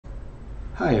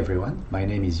Hi everyone, my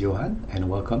name is Johan and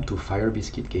welcome to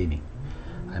Firebase Gaming.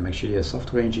 I'm actually a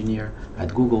software engineer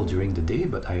at Google during the day,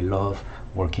 but I love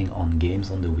working on games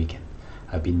on the weekend.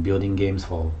 I've been building games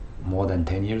for more than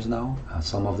 10 years now.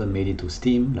 Some of them made it to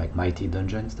Steam, like Mighty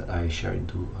Dungeons that I share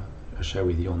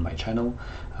with you on my channel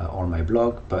or my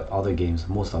blog, but other games,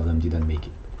 most of them didn't make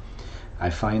it.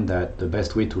 I find that the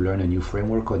best way to learn a new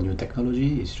framework or new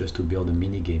technology is just to build a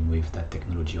mini game with that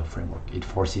technology or framework. It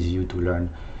forces you to learn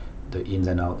the ins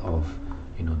and out of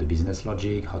the business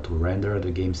logic, how to render the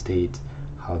game state,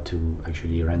 how to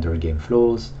actually render game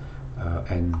flows,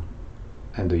 and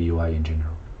the UI in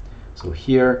general. So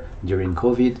here during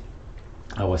COVID,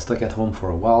 I was stuck at home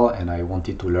for a while and I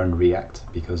wanted to learn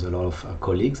React because a lot of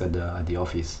colleagues at the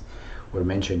office were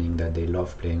mentioning that they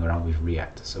love playing around with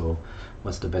React. So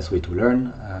what's the best way to learn?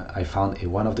 I found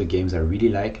one of the games I really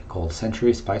like called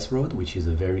Century Spice Road, which is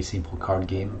a very simple card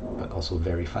game but also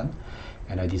very fun.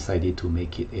 And I decided to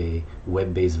make it a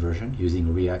web-based version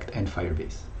using React and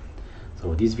Firebase.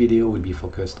 So this video will be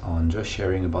focused on just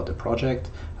sharing about the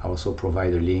project. I also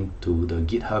provide a link to the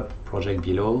GitHub project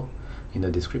below in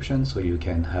the description, so you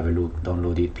can have a look,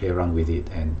 download it, play around with it,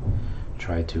 and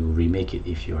try to remake it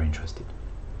if you're interested.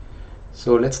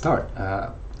 So let's start.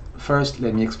 First,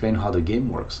 let me explain how the game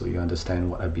works so you understand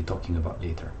what I'll be talking about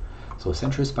later. So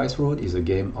Century Spice Road is a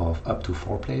game of up to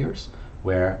 4 players,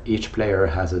 where each player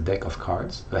has a hand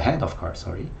of cards,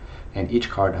 and each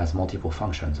card has multiple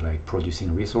functions like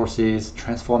producing resources,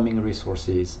 transforming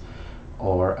resources,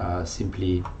 or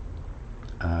simply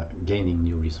gaining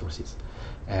new resources.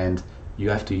 And you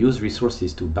have to use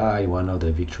resources to buy one of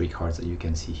the victory cards that you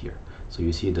can see here. So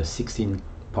you see the 16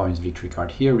 points victory card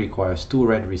here requires 2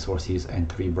 red resources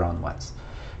and 3 brown ones.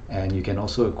 And you can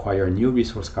also acquire new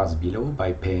resource cards below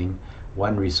by paying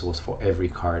 1 resource for every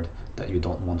card that you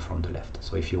don't want from the left.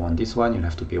 So if you want this one, you'll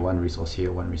have to pay 1 resource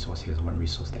here, 1 resource here, 1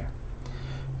 resource there.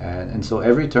 And so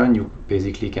every turn you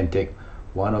basically can take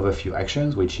one of a few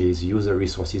actions, which is use the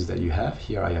resources that you have.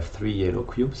 Here I have 3 yellow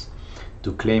cubes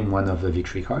to claim one of the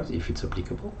victory cards if it's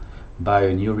applicable, buy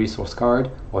a new resource card,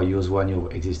 or use one of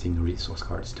your existing resource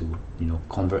cards to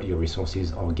convert your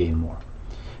resources or gain more.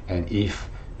 And if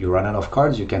you run out of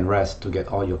cards, you can rest to get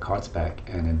all your cards back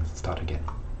and then start again.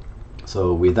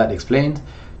 So with that explained,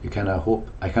 I kind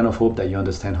of hope that you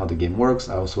understand how the game works.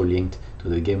 I also linked to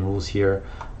the game rules here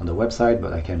on the website,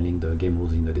 but I can link the game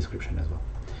rules in the description as well.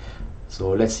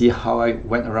 So let's see how I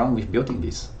went around with building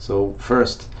this. So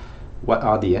first, what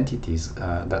are the entities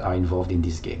that are involved in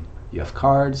this game? You have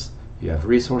cards, you have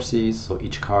resources, so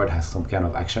each card has some kind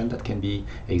of action that can be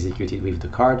executed with the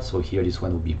card. So here this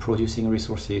one will be producing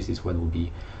resources, this one will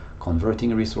be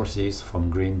converting resources from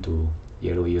green to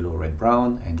yellow, yellow, red,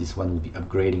 brown, and this one will be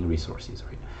upgrading resources,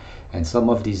 right? And some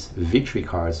of these victory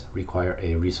cards require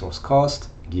a resource cost,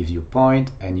 gives you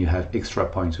point, and you have extra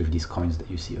points with these coins that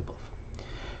you see above.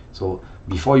 So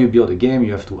before you build a game,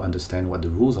 you have to understand what the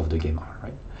rules of the game are,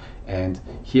 right? And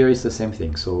here is the same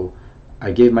thing. So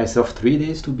I gave myself 3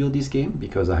 days to build this game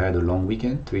because I had a long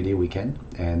weekend, 3-day weekend,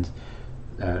 and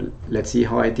let's see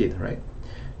how I did, right?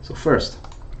 So first,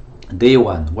 day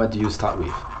 1, what do you start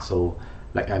with? So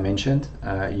like I mentioned,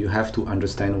 you have to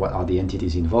understand what are the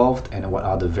entities involved and what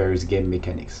are the various game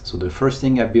mechanics. So the first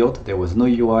thing I built, there was no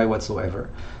UI whatsoever,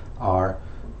 are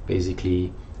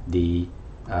basically the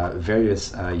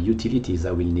various utilities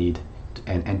I will need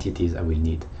and entities I will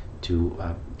need to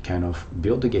kind of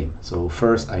build the game. So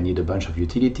first I need a bunch of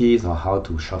utilities on how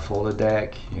to shuffle a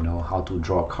deck, how to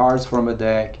draw cards from a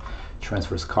deck,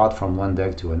 transfer cards from one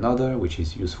deck to another, which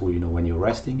is useful when you're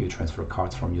resting. You transfer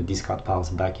cards from your discard piles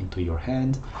back into your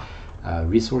hand.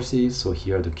 Resources, so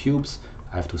here are the cubes.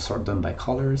 I have to sort them by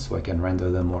colors so I can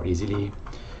render them more easily.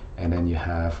 And then you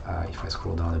have, if I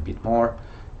scroll down a bit more,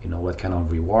 what kind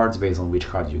of rewards based on which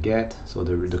card you get. So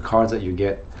the cards that you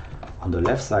get on the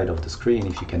left side of the screen,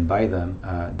 if you can buy them,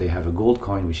 they have a gold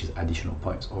coin, which is additional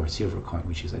points, or a silver coin,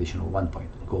 which is additional 1 point.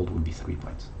 Gold would be 3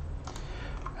 points.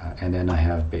 And then I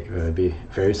have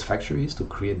various factories to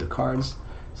create the cards.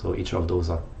 So each of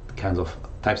those are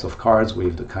types of cards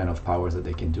with the kind of powers that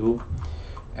they can do,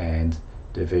 and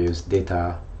the various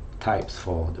data types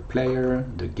for the player,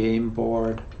 the game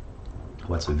board,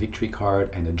 what's a victory card,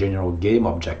 and a general game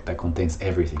object that contains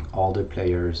everything, all the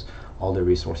players, all the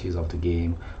resources of the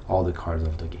game, all the cards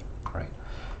of the game, right?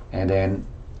 And then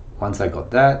once I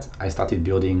got that, I started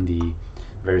building the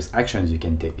various actions you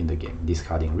can take in the game: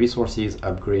 discarding resources,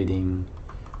 upgrading,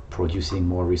 producing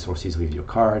more resources with your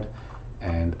card.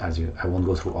 And I won't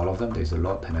go through all of them, there's a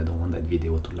lot and I don't want that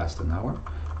video to last an hour,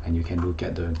 and you can look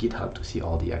at the GitHub to see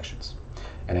all the actions.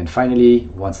 And then finally,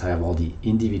 once I have all the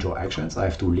individual actions, I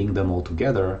have to link them all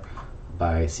together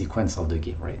by sequence of the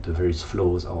game, right? The various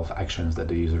flows of actions that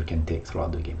the user can take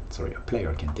throughout the game. Sorry, a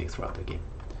player can take throughout the game.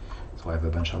 So I have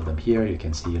a bunch of them here. You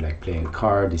can see like playing a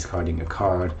card, discarding a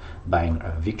card, buying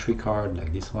a victory card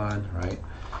like this one, right?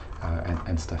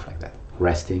 And stuff like that.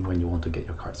 Resting when you want to get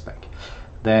your cards back.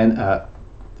 Then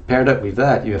paired up with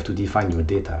that, you have to define your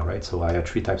data, right? So I have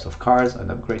 3 types of cards: an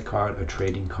upgrade card, a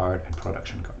trading card, and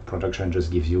production card. Production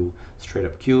just gives you straight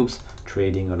up cubes.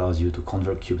 Trading allows you to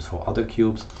convert cubes for other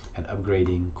cubes, and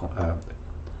upgrading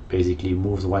basically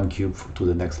moves 1 cube to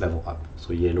the next level up.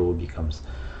 So yellow becomes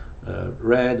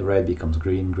red, red becomes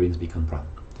green, greens become brown.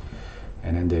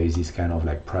 And then there is this kind of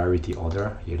like priority order: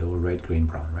 yellow, red, green,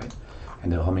 brown, right?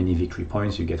 And then how many victory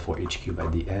points you get for each cube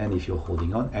at the end if you're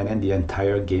holding on, and then the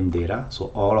entire game data,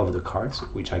 so all of the cards,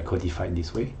 which I codified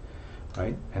this way,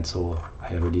 right? And so I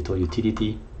have a little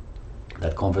utility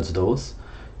that converts those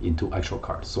into actual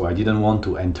cards. So I didn't want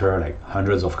to enter like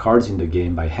hundreds of cards in the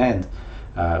game by hand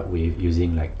with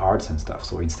using like arts and stuff.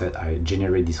 So instead I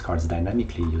generate these cards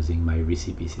dynamically using my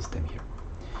recipe system here.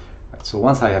 Right, so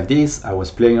once I have this, I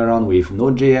was playing around with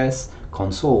Node.js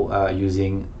console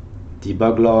using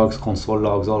debug logs, console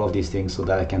logs, all of these things, so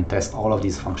that I can test all of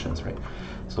these functions, right?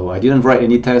 So I didn't write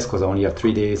any tests because I only have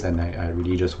 3 days, and I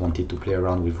really just wanted to play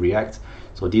around with React.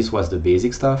 So this was the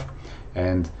basic stuff,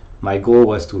 and my goal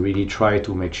was to really try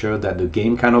to make sure that the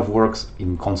game kind of works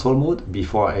in console mode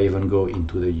before I even go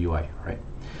into the UI, right?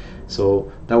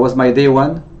 So that was my day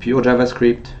 1, pure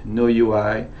JavaScript, no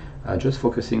UI, just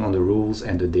focusing on the rules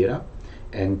and the data,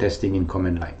 and testing in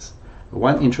command lines.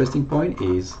 One interesting point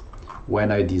is,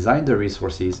 when I designed the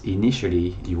resources,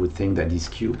 initially you would think that these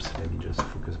cubes, let me just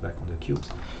focus back on the cubes,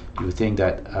 you would think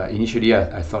that initially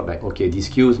I thought like, okay, these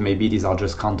cubes, maybe these are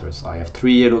just counters. So I have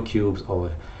 3 yellow cubes,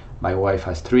 or my wife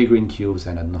has 3 green cubes,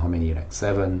 and I don't know how many, like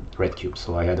 7 red cubes.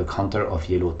 So I had a counter of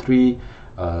yellow 3,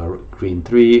 green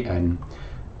 3, and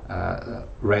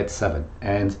red 7.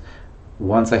 And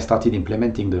once I started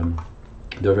implementing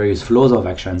the various flows of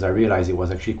actions, I realized it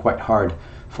was actually quite hard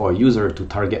for a user to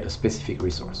target a specific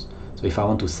resource. So if I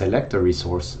want to select a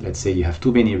resource, let's say you have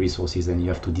too many resources and you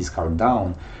have to discard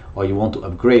down, or you want to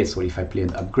upgrade, so if I play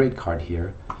an upgrade card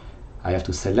here, I have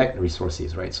to select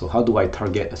resources, right? So how do I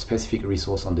target a specific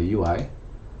resource on the UI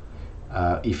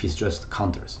if it's just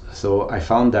counters? So I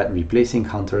found that replacing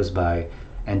counters by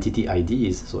entity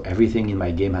IDs, so everything in my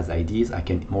game has IDs, I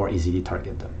can more easily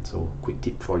target them. So quick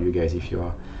tip for you guys if you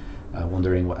are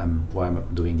wondering why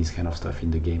I'm doing this kind of stuff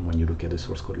in the game when you look at the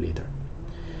source code later.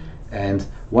 And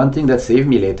one thing that saved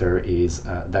me later is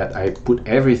that I put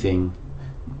everything,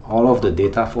 all of the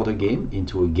data for the game,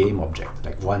 into a game object,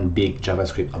 like one big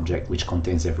JavaScript object which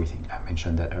contains everything. I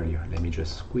mentioned that earlier. Let me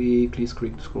just quickly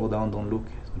scroll down, don't look,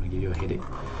 it's going to give you a headache.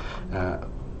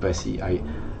 But see, I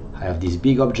have this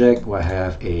big object where I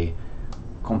have a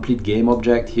complete game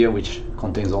object here which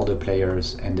contains all the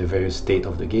players and the various state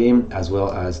of the game, as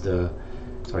well as the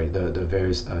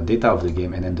various data of the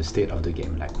game, and then the state of the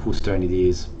game, like whose turn it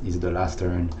is it the last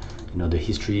turn, you know, the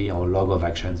history or log of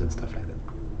actions and stuff like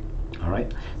that. All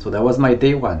right, so that was my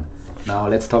day 1. Now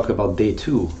let's talk about day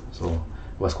 2. So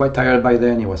I was quite tired by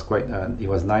then. It was quite it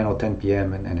was 9 or 10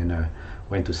 p.m. and then I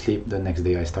went to sleep. The next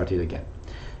day I started again,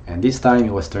 and this time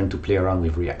it was turn to play around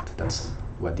with React. That's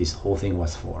what this whole thing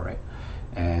was for, right?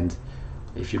 And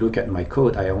if you look at my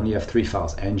code, I only have 3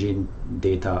 files: engine,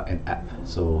 data, and app.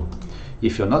 So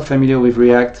if you're not familiar with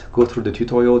React, go through the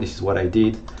tutorial. This is what I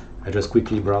did. I just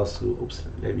quickly browsed through,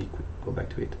 let me go back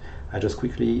to it. I just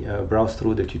quickly browsed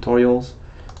through the tutorials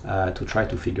to try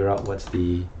to figure out what's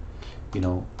the, you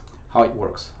know, how it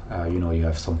works. You know, you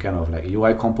have some kind of like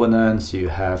UI components, you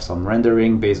have some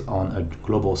rendering based on a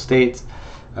global state,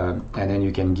 and then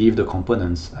you can give the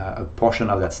components a portion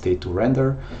of that state to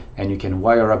render, and you can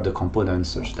wire up the components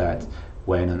such that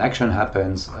when an action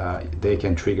happens, they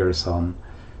can trigger some,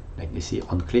 like you see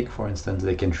on click, for instance,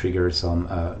 they can trigger some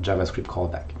JavaScript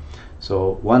callback.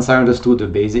 So once I understood the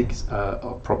basics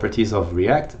properties of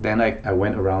React, then I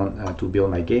went around to build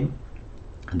my game,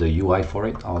 the UI for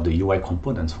it, or the UI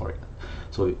components for it.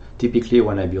 So typically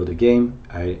when I build a game,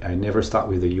 I never start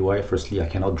with the UI. Firstly, I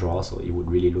cannot draw, so it would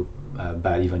really look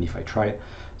bad even if I tried.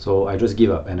 So I just give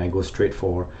up and I go straight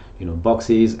for, you know,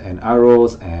 boxes and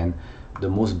arrows and the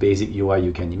most basic UI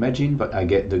you can imagine, but I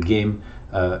get the game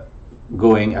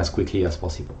going as quickly as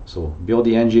possible. So build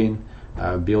the engine,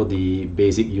 build the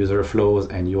basic user flows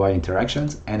and UI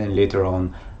interactions, and then later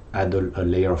on add a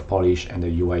layer of polish and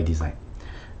the UI design.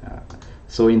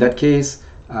 So in that case,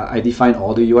 I define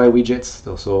all the UI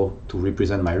widgets, so to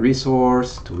represent my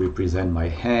resource, to represent my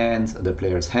hands, the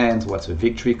player's hands, what's a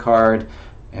victory card,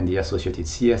 and the associated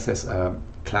CSS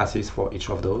classes for each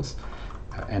of those.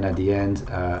 And at the end,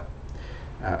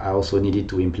 I also needed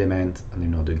to implement,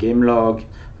 the game log,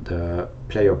 the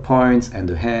player points, and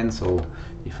the hand. So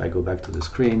if I go back to the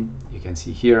screen, you can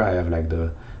see here I have like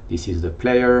this is the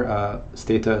player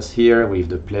status here with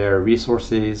the player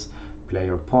resources,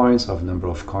 player points of number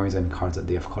of coins and cards that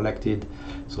they have collected.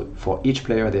 So for each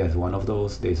player there's one of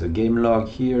those. There's a game log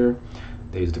here.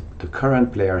 There's the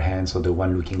current player hand, so the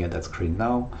one looking at that screen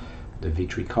now, the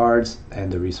victory cards, and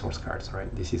the resource cards,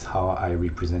 right? This is how I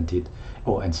represented.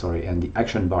 Oh, and sorry, and the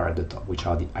action bar at the top, which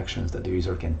are the actions that the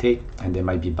user can take, and there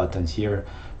might be buttons here.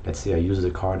 Let's say I use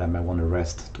the card, I might want to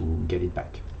rest to get it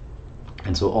back.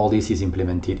 And so all this is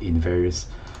implemented in various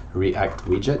React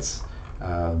widgets,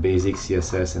 basic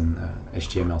CSS and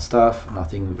HTML stuff,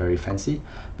 nothing very fancy.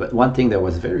 But one thing that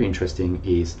was very interesting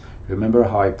is, remember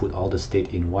how I put all the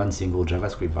state in one single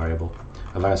JavaScript variable,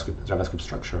 a JavaScript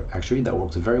structure? Actually, that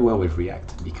works very well with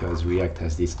React, because React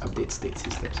has this update state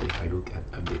system. So if I look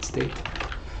at update state,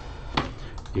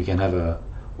 you can have a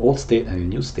old state and a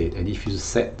new state, and if you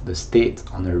set the state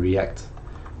on a React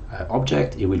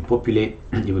object, it will populate,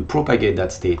 it will propagate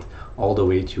that state all the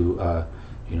way to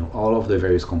all of the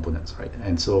various components, right?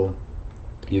 And so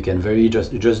you can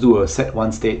just do a set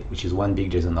one state, which is one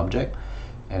big JSON object,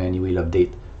 and then you will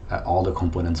update all the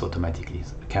components automatically.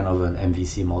 It's kind of an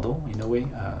MVC model in a way,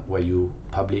 where you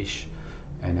publish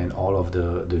and then all of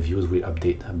the views will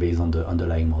update based on the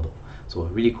underlying model. So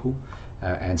really cool.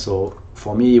 And so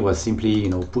for me, it was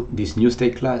simply put this new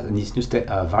state class, and this new state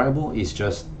variable is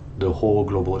just the whole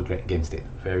global game state.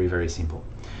 Very, very simple.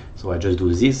 So I just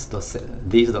do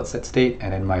this.set state,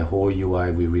 and then my whole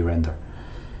UI will re-render.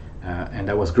 And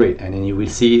that was great. And then you will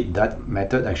see that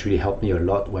method actually helped me a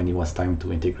lot when it was time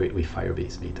to integrate with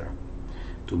Firebase later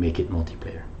to make it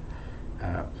multiplayer.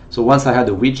 So once I had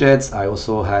the widgets, I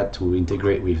also had to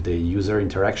integrate with the user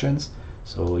interactions.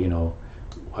 So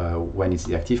when it's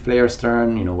the active player's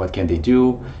turn, what can they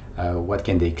do? What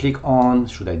can they click on?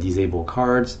 Should I disable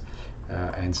cards?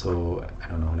 And so I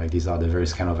don't know, like these are the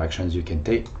various kind of actions you can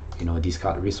take.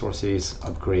 Discard resources,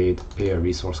 upgrade, pay a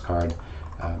resource card,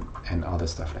 and other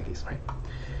stuff like this, right?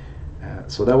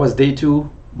 So that was day 2,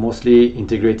 mostly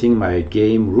integrating my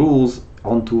game rules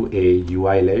onto a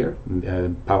UI layer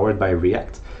powered by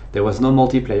React. There was no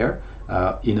multiplayer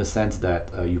in a sense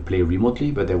that you play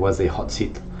remotely, but there was a hot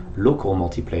seat local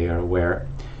multiplayer where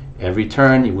every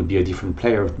turn it would be a different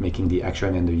player making the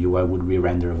action, and the UI would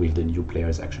re-render with the new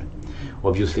player's action.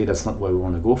 Obviously, that's not what we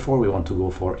want to go for. We want to go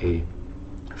for a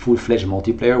full-fledged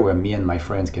multiplayer where me and my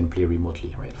friends can play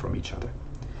remotely, right, from each other.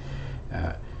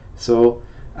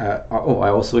 I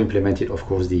also implemented, of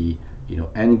course, the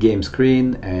end game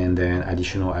screen, and then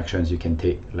additional actions you can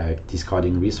take, like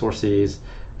discarding resources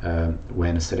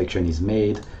when a selection is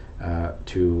made,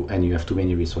 and you have too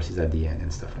many resources at the end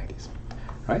and stuff like this.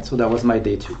 Right, so that was my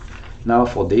day 2. Now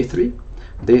for day 3.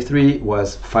 Day 3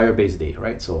 was Firebase day,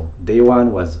 right? So day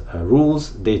 1 was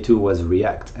rules, day 2 was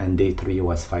React, and day 3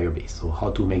 was Firebase. So how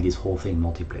to make this whole thing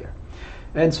multiplayer.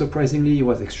 And surprisingly, it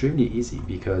was extremely easy,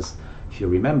 because if you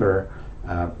remember,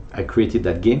 I created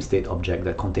that game state object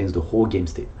that contains the whole game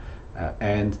state.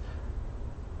 And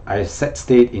I set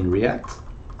state in React,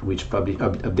 which probably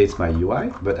updates my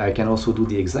UI, but I can also do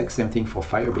the exact same thing for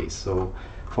Firebase. So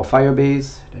for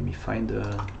Firebase, let me find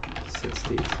the set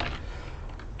state.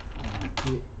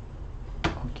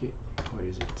 Okay, where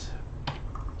is it?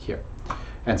 Here.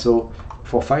 And so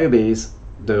for Firebase,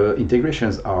 the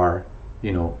integrations are,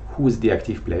 who is the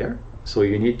active player. So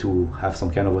you need to have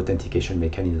some kind of authentication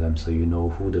mechanism, so you know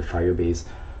who the Firebase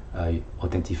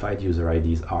authentified user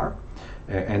IDs are.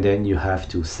 And then you have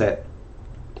to set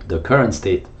the current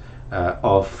state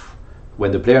of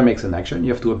when the player makes an action.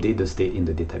 You have to update the state in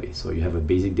the database. So you have a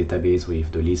basic database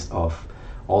with the list of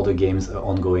all the games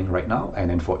ongoing right now, and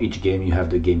then for each game you have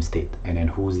the game state and then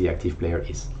who the active player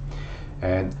is.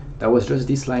 And that was just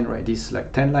this line, right? This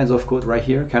like 10 lines of code right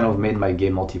here kind of made my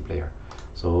game multiplayer.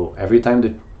 So every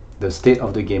time the state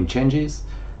of the game changes,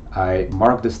 I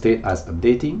mark the state as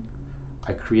updating.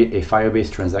 I create a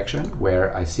Firebase transaction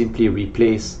where I simply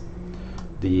replace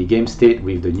the game state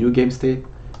with the new game state,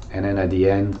 and then at the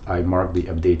end I mark the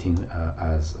updating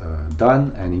as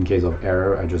done, and in case of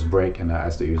error I just break and I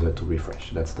ask the user to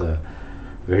refresh. That's the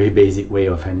very basic way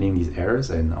of handling these errors,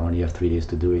 and I only have 3 days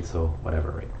to do it, so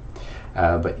whatever,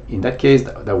 right? But in that case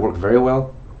that worked very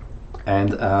well.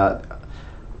 And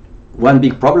one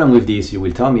big problem with this, you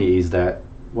will tell me, is that,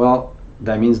 well,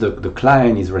 that means the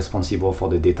client is responsible for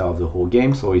the data of the whole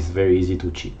game, so it's very easy to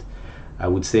cheat. I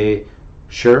would say,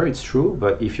 sure, it's true,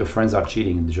 but if your friends are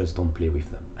cheating, just don't play with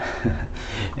them.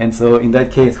 And so in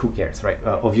that case, who cares, right?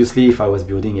 Obviously, if I was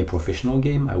building a professional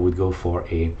game, I would go for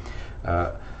a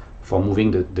for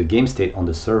moving the game state on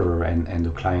the server, and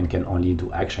the client can only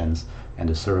do actions, and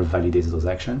the server validates those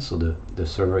actions. So the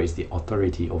server is the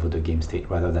authority over the game state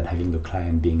rather than having the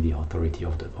client being the authority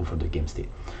over the game state.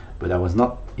 But I was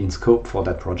not in scope for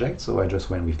that project, so I just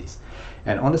went with this.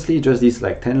 And honestly, just these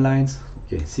like 10 lines,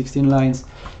 okay, 16 lines,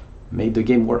 made the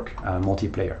game work,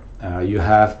 multiplayer. You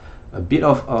have a bit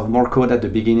of more code at the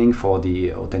beginning for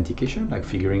the authentication, like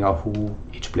figuring out who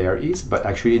each player is, but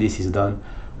actually this is done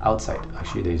outside.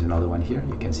 Actually, there is another one here,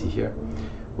 you can see here,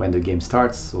 when the game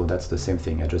starts, so that's the same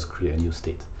thing. I just create a new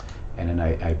state, and then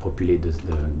I populate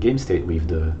the game state with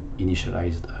the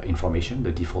initialized information,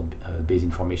 the default base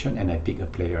information, and I pick a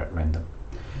player at random.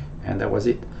 And that was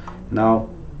it. Now,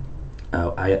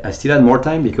 I still had more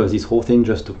time because this whole thing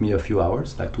just took me a few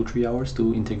hours, like 2-3 hours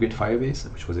to integrate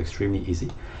Firebase, which was extremely easy.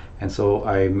 And so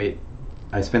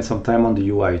I spent some time on the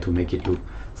UI to make it look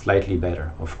slightly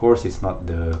better. Of course, it's not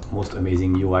the most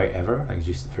amazing UI ever, like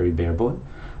just very bare bone,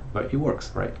 but it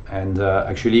works, right? And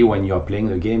actually, when you're playing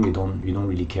the game, you don't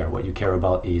really care. What you care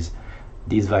about is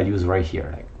these values right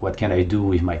here, like what can I do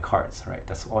with my cards, right?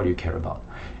 That's all you care about.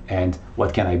 And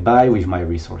what can I buy with my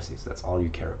resources? That's all you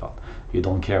care about. You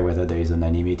don't care whether there is an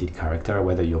animated character,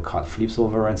 whether your card flips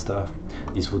over and stuff.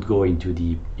 This would go into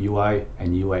the UI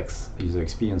and UX, user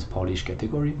experience polish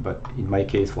category, but in my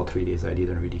case, for 3 days, I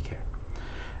didn't really care.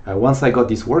 Once I got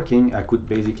this working, I could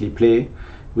basically play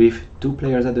with 2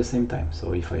 players at the same time.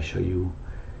 So if I show you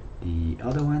the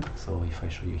other one, so if I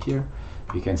show you here,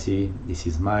 you can see this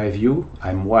is my view.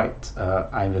 I'm white.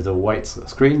 I'm the white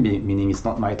screen, meaning it's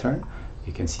not my turn.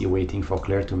 You can see waiting for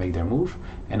Claire to make their move.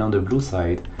 And on the blue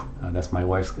side, that's my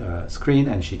wife's screen,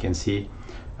 and she can see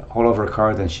all of her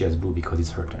cards, and she has blue because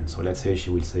it's her turn. So let's say she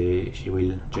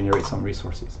will generate some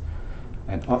resources.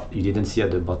 And you didn't see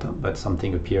at the bottom, but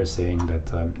something appears saying that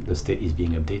the state is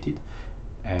being updated,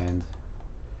 and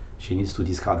she needs to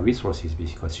discard resources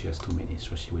because she has too many.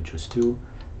 So she will choose 2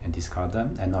 and discard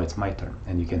them, and now it's my turn.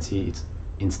 And you can see it's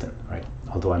instant, right?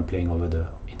 Although I'm playing over the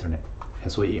internet.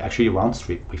 And so it actually round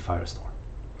trip with Firestore.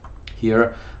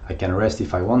 Here I can rest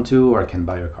if I want to, or I can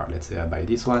buy a card. Let's say I buy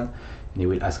this one, and it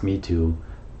will ask me to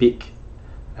pick.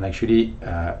 And actually,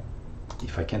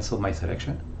 if I cancel my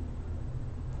selection,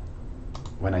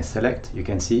 when I select, you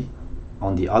can see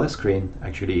on the other screen,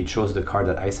 actually it shows the card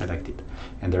that I selected.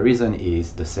 And the reason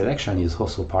is the selection is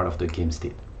also part of the game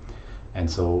state. And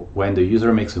so when the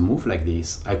user makes a move like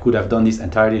this, I could have done this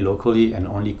entirely locally and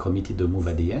only committed the move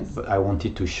at the end, but I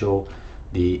wanted to show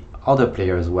the other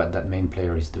players what that main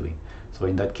player is doing. So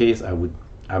in that case,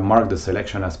 I mark the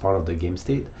selection as part of the game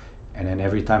state, and then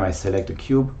every time I select a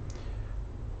cube,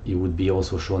 it would be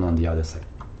also shown on the other side.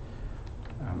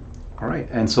 All right,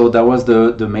 and so that was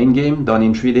the main game done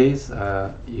in 3 days.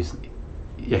 It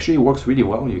actually works really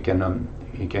well. You can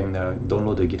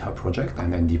download the GitHub project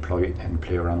and then deploy it and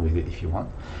play around with it if you want.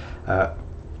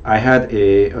 I had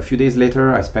a few days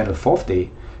later, I spent a 4th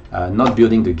day not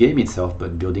building the game itself,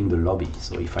 but building the lobby.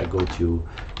 So if I go to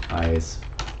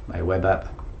my web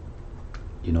app,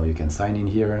 you can sign in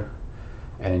here,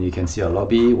 and then you can see a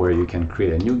lobby where you can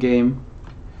create a new game,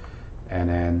 and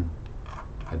then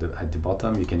at the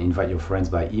bottom you can invite your friends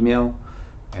by email,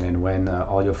 and then when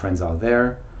all your friends are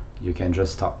there, you can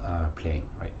just start playing,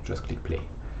 right? Just click play.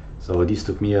 So this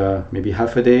took me maybe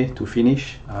half a day to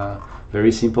finish.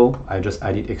 Very simple. I just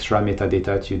added extra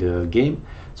metadata to the game.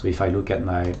 So if I look at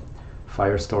my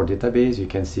Firestore database, you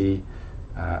can see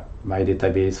my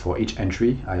database. For each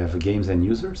entry, I have games and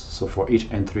users. So for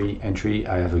each entry,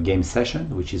 I have a game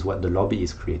session, which is what the lobby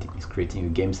is creating. It's creating a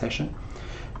game session.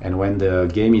 And when the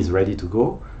game is ready to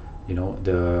go,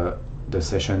 the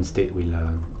session state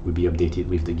will be updated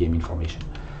with the game information.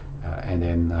 And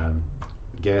then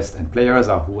guests and players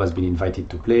are who has been invited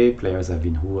to play. Players have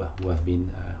been who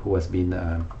has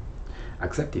been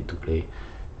accepted to play.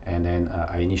 And then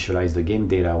I initialize the game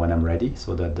data when I'm ready,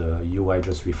 so that the UI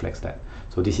just reflects that.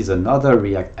 So this is another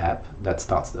React app that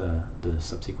starts the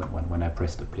subsequent one when I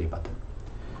press the play button.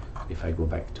 If I go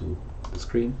back to the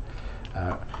screen.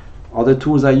 Other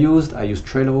tools I used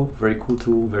Trello, very cool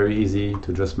tool, very easy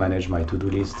to just manage my to-do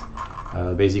list.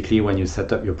 Basically, when you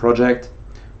set up your project,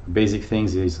 basic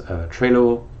things is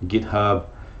Trello, GitHub,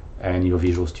 and your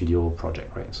Visual Studio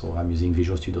project, right? So I'm using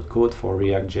Visual Studio Code for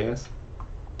React JS.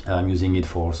 I'm using it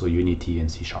for also Unity and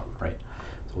C#, right?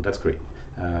 So that's great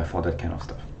for that kind of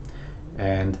stuff.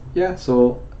 And yeah,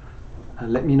 so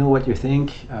let me know what you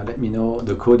think. Let me know.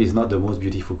 The code is not the most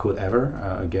beautiful code ever.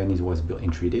 Again, it was built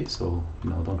in 3 days, so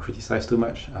don't criticize too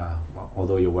much.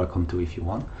 Although you're welcome to if you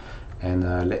want.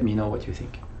 And let me know what you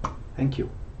think. Thank you.